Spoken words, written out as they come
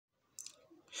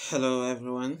Hello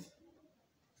everyone.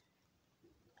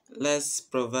 Let's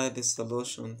provide the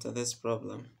solution to this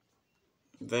problem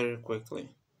very quickly.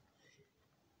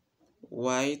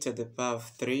 Y to the power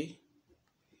of 3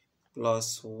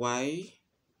 plus y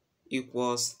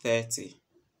equals 30.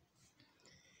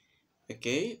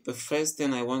 Okay, the first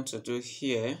thing I want to do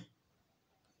here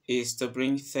is to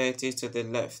bring 30 to the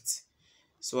left.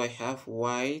 So I have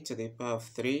y to the power of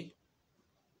 3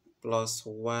 plus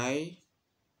y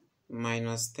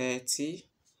minus 30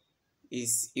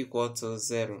 is equal to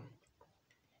 0.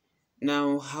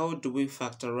 Now, how do we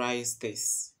factorize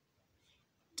this?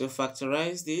 To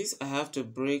factorize this, I have to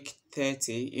break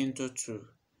 30 into 2.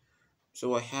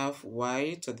 So I have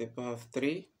y to the power of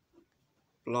 3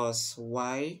 plus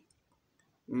y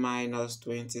minus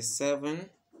 27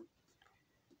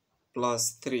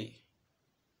 plus 3.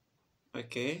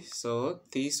 Okay, so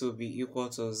this will be equal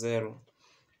to 0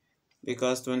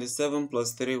 because 27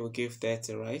 plus 3 will give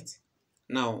 30, right?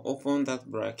 Now open that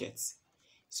bracket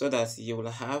so that you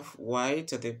will have y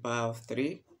to the power of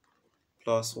 3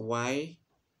 plus y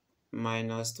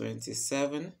minus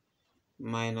 27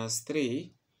 minus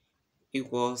 3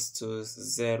 equals to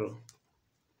 0.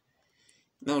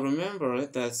 Now remember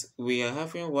that we are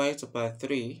having y to the power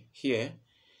 3 here,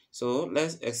 so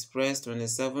let's express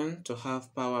 27 to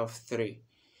have power of 3.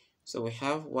 So we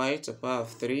have y to the power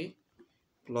of 3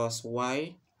 plus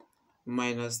y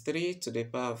minus 3 to the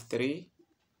power of 3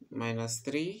 minus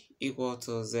 3 equal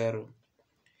to 0.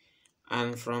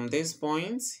 And from this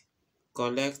point,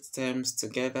 collect terms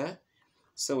together.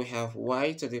 So we have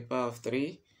y to the power of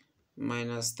 3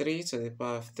 minus 3 to the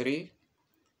power of 3,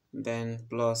 then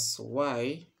plus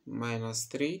y minus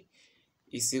 3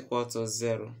 is equal to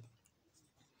 0.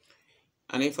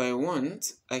 And if I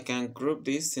want, I can group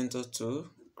this into 2,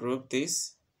 group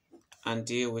this, and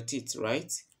deal with it,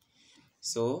 right?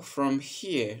 So from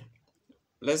here,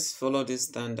 let's follow this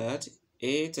standard.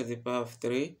 A to the power of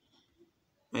 3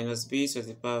 minus b to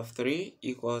the power of 3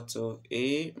 equal to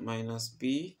a minus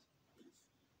b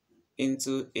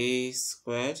into a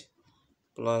squared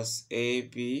plus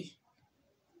ab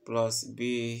plus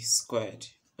b squared.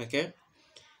 Okay,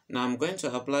 now I'm going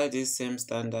to apply these same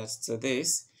standards to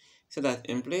this so that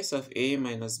in place of a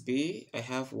minus b, I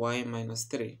have y minus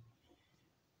 3.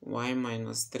 Y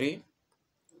minus 3,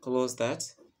 close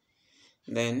that.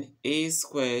 Then a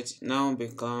squared now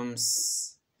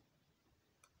becomes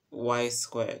y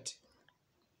squared.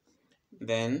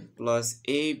 Then plus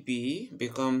ab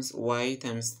becomes y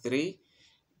times 3,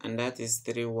 and that is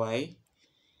 3y.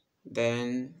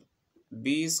 Then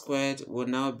b squared will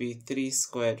now be 3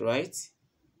 squared, right?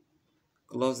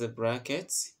 Close the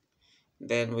brackets.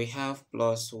 Then we have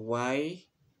plus y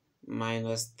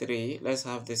minus 3. Let's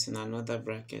have this in another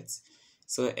bracket.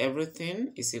 So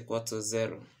everything is equal to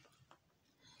 0.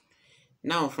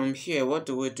 Now from here, what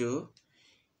do we do?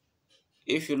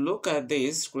 If you look at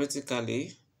this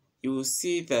critically, you will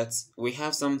see that we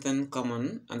have something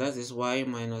common, and that is y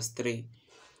minus 3.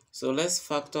 So let's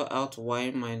factor out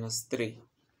y minus 3.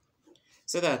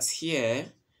 So that here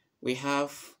we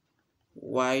have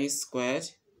y squared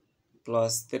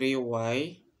plus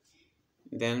 3y,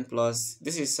 then plus,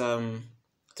 this is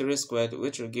 3 squared,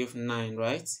 which will give 9,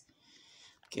 right?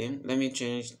 Okay, let me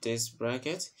change this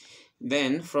bracket.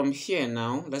 Then from here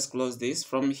now, let's close this.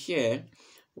 From here,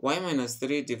 y minus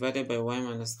 3 divided by y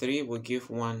minus 3 will give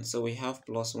 1. So we have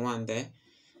plus 1 there.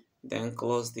 Then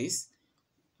close this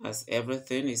as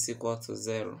everything is equal to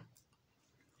 0.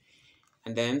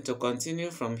 And then to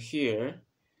continue from here,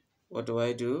 what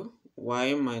do?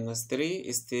 Y minus 3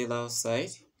 is still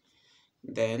outside.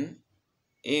 Then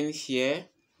in here,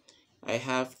 I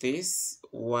have this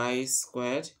y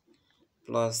squared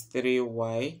plus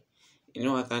 3y. You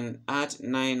know, I can add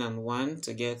 9 and 1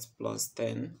 to get plus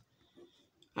 10.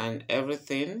 And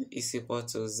everything is equal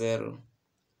to 0.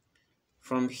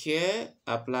 From here,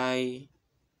 apply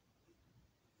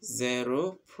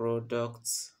 0 product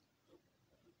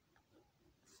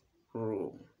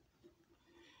rule.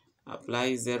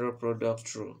 Apply 0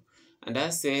 product rule. And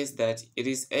that says that it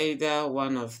is either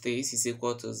one of these is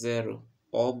equal to 0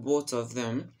 or both of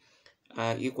them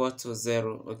are equal to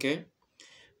 0, okay?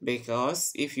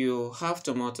 Because if you have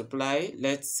to multiply,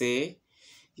 let's say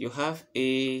you have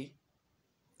a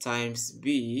times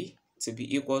b to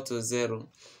be equal to 0.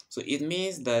 So it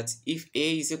means that if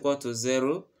a is equal to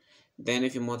 0, then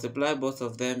if you multiply both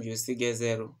of them, you still get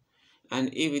 0. And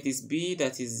if it is b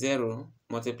that is 0,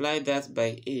 multiply that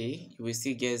by a, you will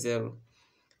still get 0.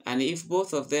 And if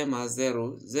both of them are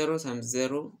 0, 0 times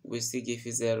 0 will still give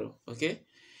you 0, okay?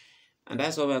 And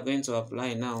that's what we are going to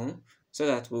apply now, so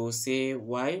that we will say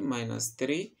y minus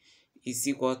 3 is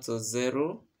equal to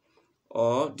 0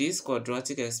 or this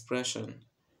quadratic expression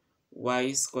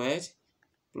y squared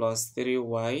plus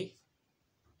 3y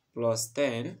plus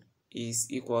 10 is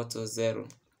equal to 0.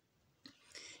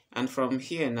 And from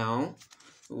here now,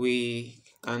 we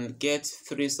can get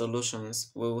 3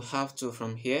 solutions. We will have 2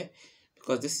 from here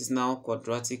because this is now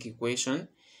quadratic equation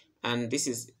and this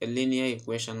is a linear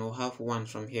equation. We'll have 1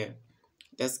 from here.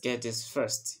 Let's get this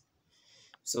first.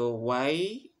 So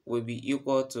y will be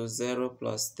equal to 0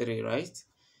 plus 3, right?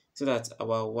 So that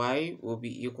our y will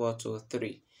be equal to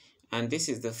 3. And this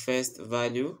is the first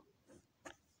value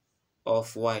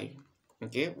of y.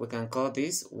 Okay, we can call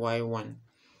this y1.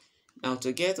 Now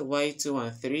to get y2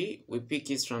 and 3, we pick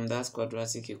it from that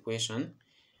quadratic equation.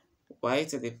 Y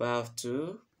to the power of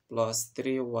 2 plus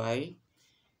 3y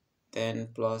then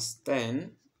plus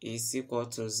 10 is equal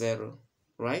to 0,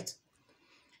 right?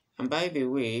 And by the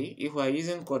way, if we are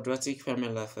using quadratic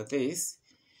formula for this,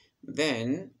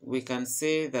 then we can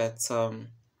say that,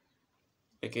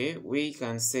 we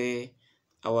can say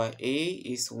our a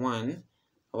is 1,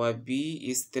 our b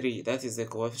is 3, that is the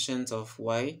coefficient of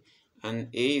y, and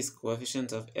a is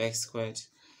coefficient of x squared,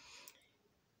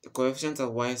 the coefficient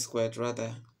of y squared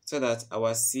rather, so that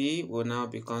our c will now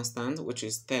be constant, which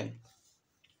is 10.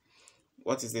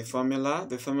 What is the formula?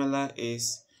 The formula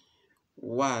is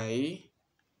y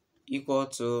equal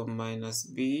to minus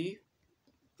b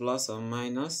plus or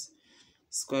minus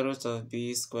square root of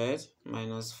b squared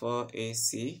minus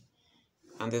 4ac,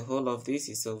 and the whole of this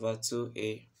is over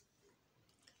 2a.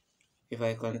 If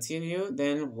I continue,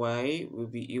 then y will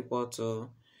be equal to,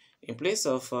 in place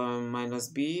of minus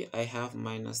b, I have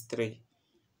minus 3,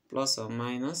 plus or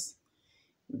minus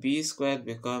b squared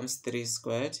becomes 3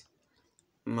 squared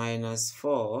minus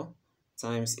 4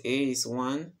 times a is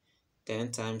 1,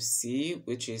 then times c,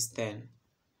 which is 10.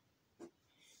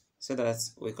 So that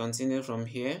we continue from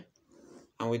here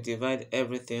and we divide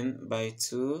everything by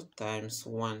 2 times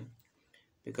 1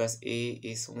 because a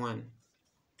is 1.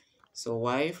 So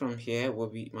y from here will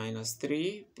be minus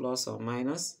 3 plus or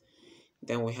minus,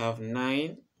 then we have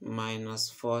 9 minus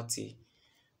 40.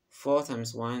 4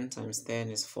 times 1 times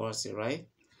 10 is 40, right?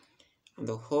 And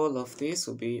the whole of this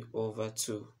will be over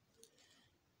 2.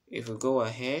 If we go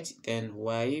ahead, then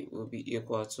y will be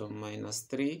equal to minus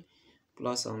 3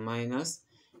 plus or minus.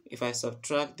 If I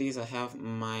subtract this, I have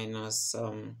minus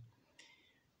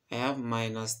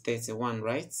 31,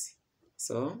 right?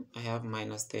 So I have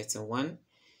minus 31,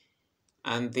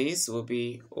 and this will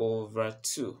be over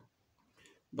 2.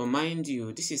 But mind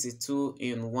you, this is a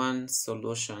 2-in-1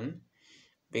 solution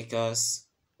because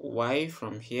y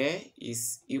from here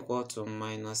is equal to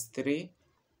minus 3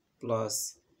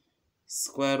 plus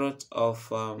square root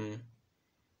of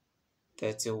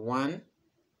 31.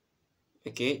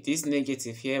 Okay, this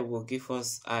negative here will give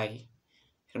us I.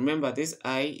 Remember, this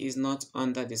I is not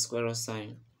under the square root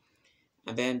sign.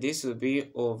 And then this will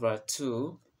be over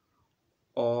 2,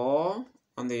 or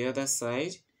on the other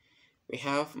side, we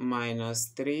have minus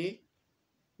 3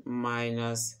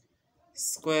 minus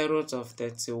square root of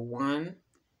 31,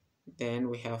 then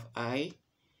we have I,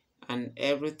 and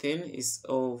everything is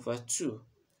over 2.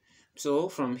 So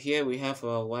from here we have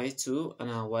our y2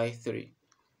 and our y3.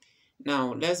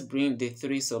 Now let's bring the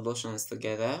 3 solutions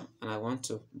together, and I want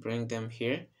to bring them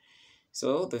here.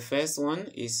 So the first one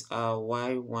is our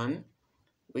y1,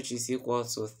 which is equal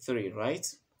to 3, right?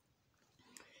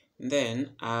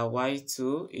 Then our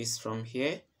y2 is from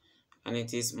here, and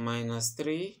it is minus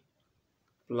 3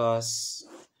 plus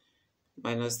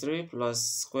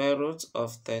square root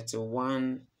of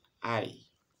 31i.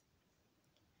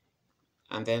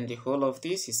 And then the whole of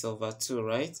this is over 2,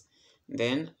 right?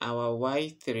 Then our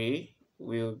y3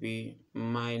 will be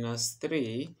minus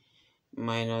 3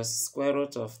 minus square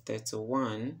root of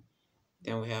 31.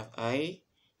 Then we have I.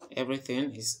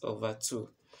 Everything is over 2.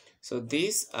 So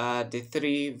these are the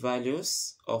 3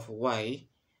 values of y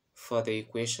for the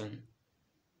equation.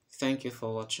 Thank you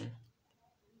for watching.